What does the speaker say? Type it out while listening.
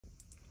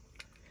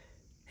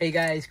Hey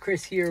guys,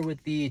 Chris here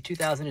with the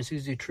 2000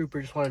 Isuzu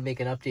Trooper. Just wanted to make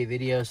an update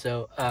video,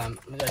 so I'm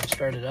going to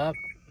start it up.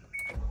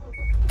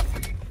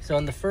 So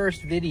in the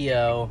first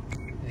video,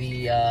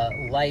 the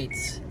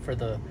lights for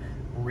the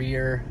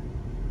rear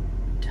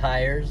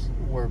tires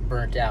were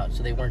burnt out,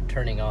 so they weren't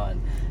turning on.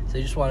 So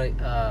I just want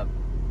to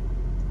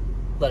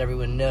let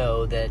everyone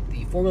know that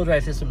the four-wheel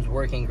drive system is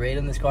working great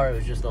in this car. It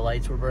was just the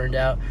lights were burned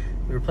out.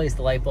 We replaced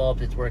the light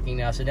bulbs. It's working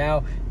now. So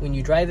now when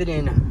you drive it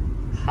in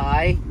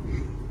high,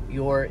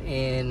 you're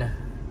in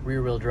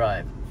rear-wheel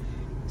drive.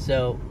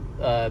 So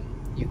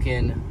you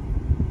can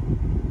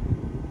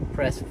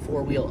press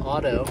four-wheel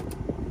auto.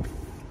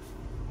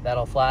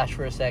 That'll flash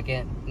for a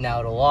second. Now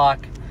it'll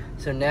lock.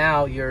 So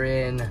now you're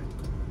in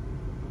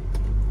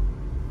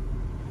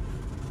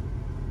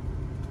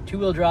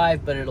two-wheel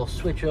drive, but it'll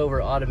switch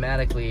over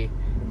automatically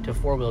to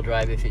four-wheel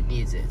drive if it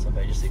needs it. So if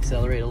I just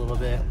accelerate a little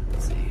bit,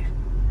 let's see.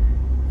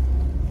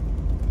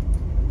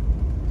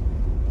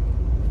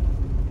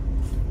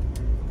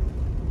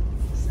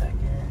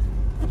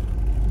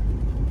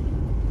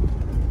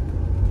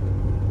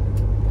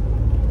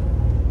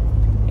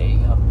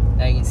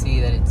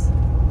 See that it's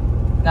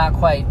not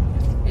quite,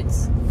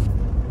 it's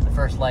the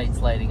first light's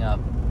lighting up.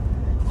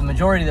 The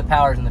majority of the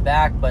power is in the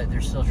back, but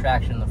there's still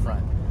traction in the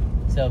front.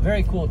 So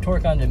very cool,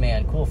 torque on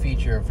demand, cool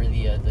feature for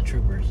the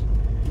Troopers.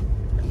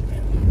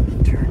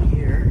 And turn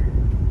here.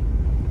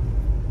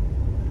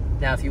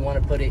 Now if you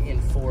want to put it in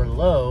 4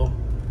 low,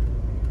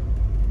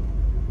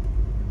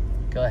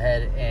 go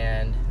ahead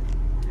and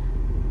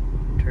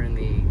turn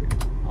the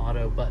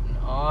auto button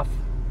off.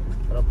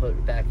 I'll put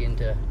it back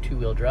into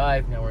two-wheel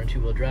drive. Now we're in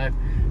two-wheel drive. Go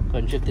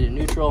ahead and shift it in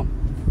neutral.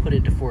 Put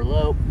it to 4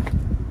 low.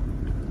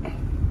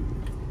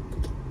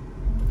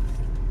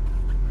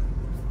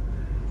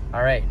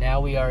 All right, now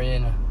we are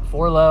in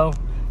 4 low.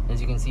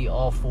 As you can see,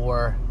 all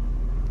 4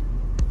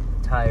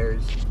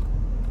 tires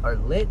are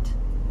lit.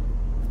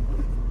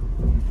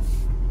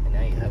 And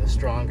now you have a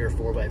stronger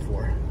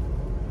 4x4.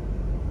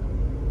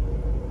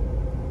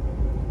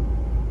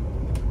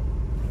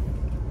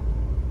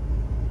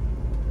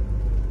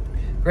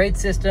 Great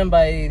system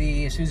by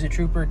the Isuzu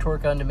Trooper,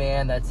 torque on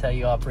demand. That's how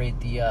you operate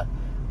the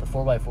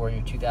 4x4 in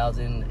your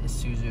 2000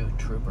 Isuzu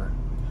Trooper.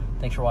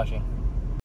 Thanks for watching.